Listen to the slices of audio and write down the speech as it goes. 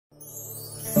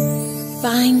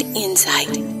Find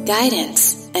insight,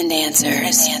 guidance, and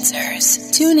answers.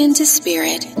 Tune into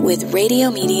Spirit with radio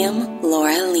medium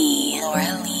Laura Lee.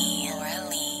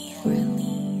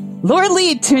 Laura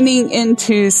Lee tuning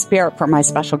into Spirit for my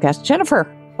special guest,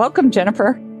 Jennifer. Welcome,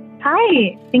 Jennifer.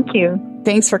 Hi, thank you.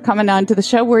 Thanks for coming on to the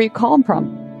show. Where are you calling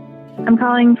from? I'm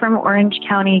calling from Orange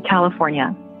County,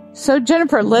 California. So,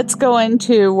 Jennifer, let's go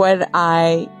into what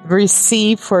I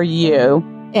received for you.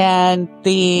 And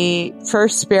the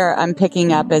first spirit I'm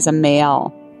picking up is a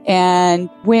male. And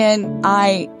when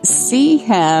I see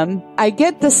him, I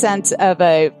get the sense of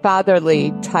a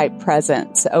fatherly type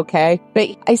presence, okay?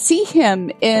 But I see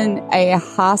him in a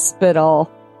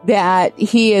hospital that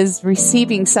he is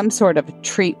receiving some sort of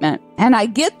treatment. And I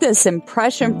get this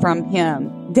impression from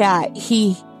him that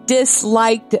he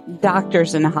disliked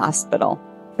doctors in the hospital.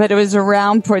 But it was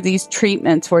around for these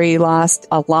treatments where he lost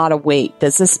a lot of weight.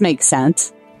 Does this make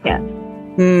sense? Yes.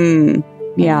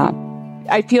 Yeah.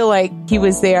 I feel like he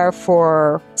was there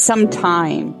for some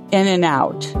time, in and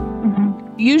out.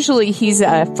 Mm-hmm. Usually he's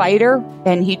a fighter,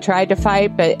 and he tried to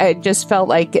fight, but it just felt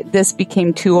like this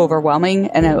became too overwhelming,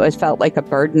 and it felt like a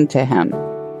burden to him.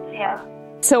 Yeah.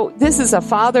 So this is a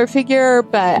father figure,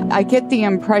 but I get the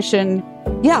impression,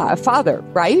 a father,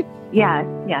 right? Yeah.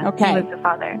 Okay. He was a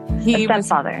father. He a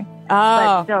stepfather. Oh.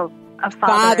 But still a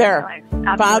father.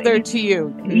 Father to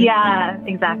you. Yeah,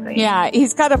 exactly. Yeah,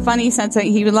 he's got a funny sense that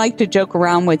he would like to joke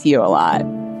around with you a lot.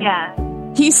 Yeah.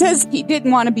 He says he didn't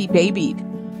want to be babied.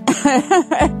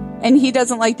 And he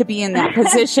doesn't like to be in that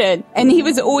position. And he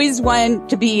was always one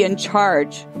to be in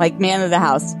charge, like man of the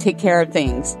house, take care of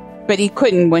things. But he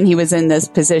couldn't when he was in this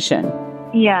position.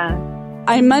 Yeah.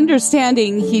 I'm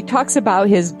understanding he talks about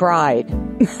his bride.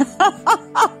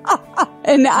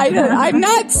 And I'm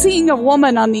not seeing a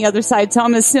woman on the other side, so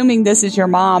I'm assuming this is your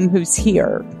mom who's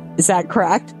here. Is that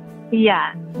correct?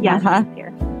 Yeah. Uh-huh. She's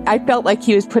here. I felt like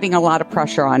he was putting a lot of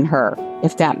pressure on her,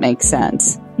 if that makes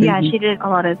sense. Yeah, She did a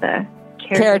lot of the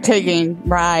caretaking.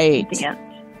 Right.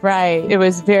 Right. It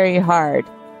was very hard.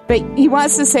 But he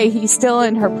wants to say he's still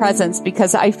in her presence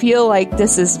because I feel like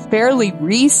this is fairly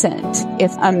recent,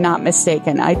 if I'm not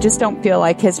mistaken. I just don't feel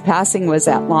like his passing was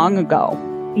that long ago.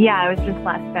 Yeah, it was just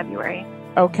last February.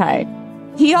 Okay.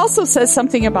 He also says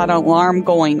something about an alarm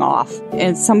going off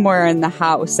and somewhere in the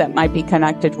house that might be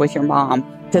connected with your mom.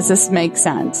 Does this make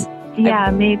sense? Yeah,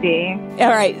 maybe. All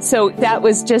right. So that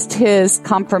was just his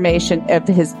confirmation of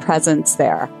his presence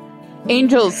there.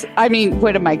 Angels, I mean,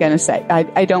 what am I going to say?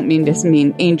 I don't mean to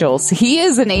mean angels. He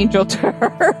is an angel to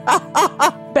her.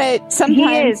 But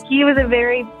sometimes... He was a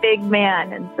very big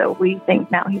man, and so we think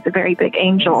now he's a very big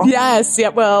angel. Yes. Yeah.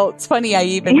 Well, it's funny I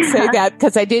even say that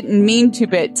because I didn't mean to,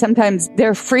 but sometimes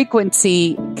their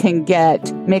frequency can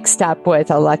get mixed up with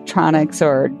electronics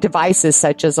or devices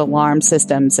such as alarm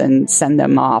systems and send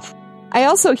them off. I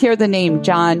also hear the name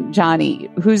Johnny.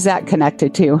 Who's that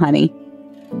connected to, honey?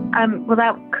 Well,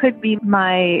 that could be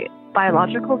my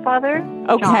biological father,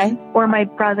 okay, John, or my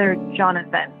brother,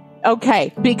 Jonathan.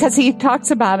 Okay, because he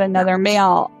talks about another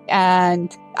male,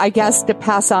 and I guess to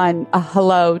pass on a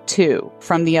hello to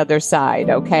from the other side,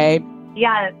 okay?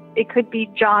 Yeah, it could be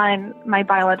John, my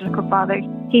biological father.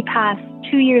 He passed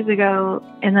 2 years ago,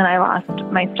 and then I lost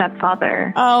my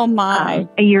stepfather. Oh, my.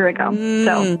 A year ago,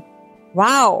 so...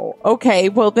 Wow. Okay,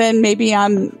 well, then maybe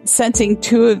I'm sensing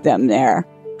two of them there.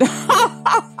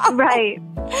 Right.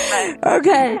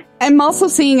 Okay. I'm also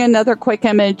seeing another quick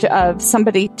image of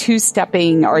somebody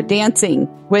two-stepping or dancing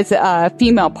with a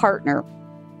female partner.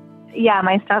 Yeah,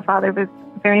 my stepfather was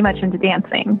very much into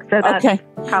dancing, so that's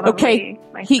probably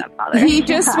my stepfather. He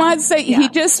just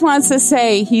wants to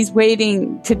say he's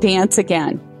waiting to dance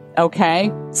again.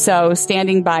 Okay, so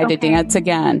standing by to dance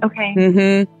again. Okay.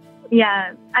 Mm-hmm.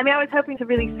 Yeah. I mean, I was hoping to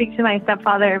really speak to my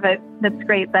stepfather, but that's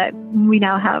great that we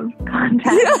now have contact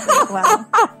as well.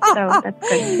 So that's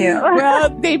good too. Well,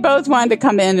 they both wanted to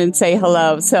come in and say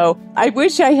hello. So I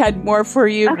wish I had more for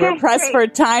you. Okay, we're pressed great.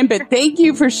 for time, but thank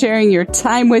you for sharing your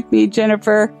time with me,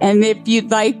 Jennifer. And if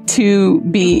you'd like to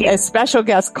be a special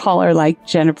guest caller like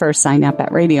Jennifer, sign up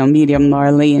at Radio Medium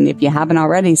Laura Lee. And if you haven't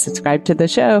already, subscribe to the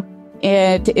show.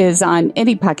 It is on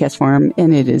any podcast forum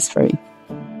and it is free.